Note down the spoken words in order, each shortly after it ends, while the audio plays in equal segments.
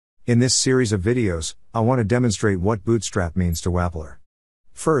In this series of videos, I want to demonstrate what Bootstrap means to Wappler.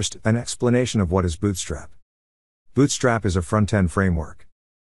 First, an explanation of what is Bootstrap. Bootstrap is a front-end framework.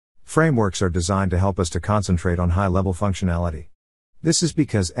 Frameworks are designed to help us to concentrate on high-level functionality. This is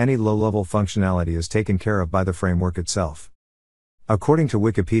because any low-level functionality is taken care of by the framework itself. According to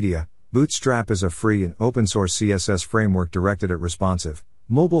Wikipedia, Bootstrap is a free and open-source CSS framework directed at responsive,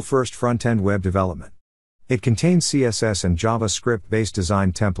 mobile-first front-end web development. It contains CSS and JavaScript-based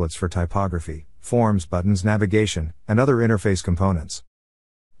design templates for typography, forms, buttons, navigation, and other interface components.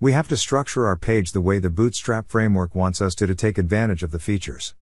 We have to structure our page the way the Bootstrap framework wants us to take advantage of the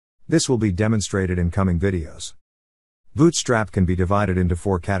features. This will be demonstrated in coming videos. Bootstrap can be divided into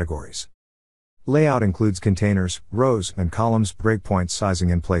 4 categories. Layout includes containers, rows, and columns, breakpoints, sizing,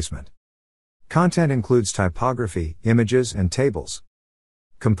 and placement. Content includes typography, images, and tables.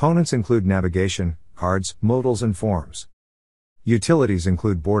 Components include navigation, cards, modals, and forms. Utilities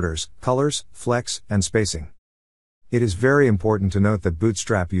include borders, colors, flex, and spacing. It is very important to note that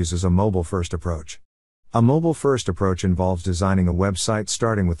Bootstrap uses a mobile-first approach. A mobile-first approach involves designing a website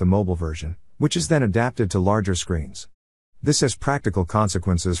starting with the mobile version, which is then adapted to larger screens. This has practical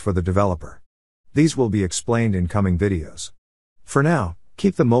consequences for the developer. These will be explained in coming videos. For now,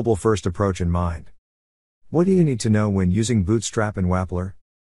 keep the mobile-first approach in mind. What do you need to know when using Bootstrap and Wappler?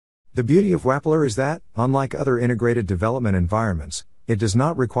 The beauty of Wappler is that, unlike other integrated development environments, it does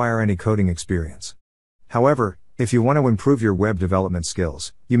not require any coding experience. However, if you want to improve your web development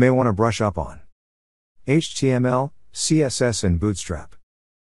skills, you may want to brush up on HTML, CSS, and Bootstrap.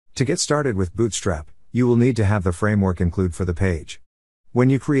 To get started with Bootstrap, you will need to have the framework include for the page. When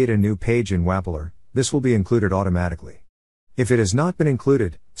you create a new page in Wappler, this will be included automatically. If it has not been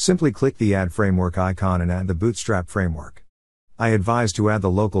included, simply click the Add Framework icon and add the Bootstrap framework. I advise to add the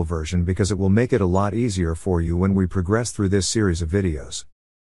local version because it will make it a lot easier for you when we progress through this series of videos.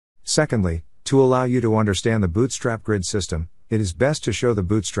 Secondly, to allow you to understand the Bootstrap grid system, it is best to show the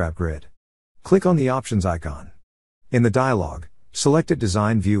Bootstrap grid. Click on the Options icon. In the dialog, select a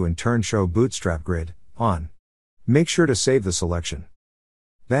Design View and turn Show Bootstrap Grid on. Make sure to save the selection.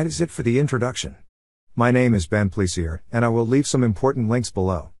 That is it for the introduction. My name is Ben Plessier, and I will leave some important links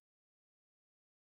below.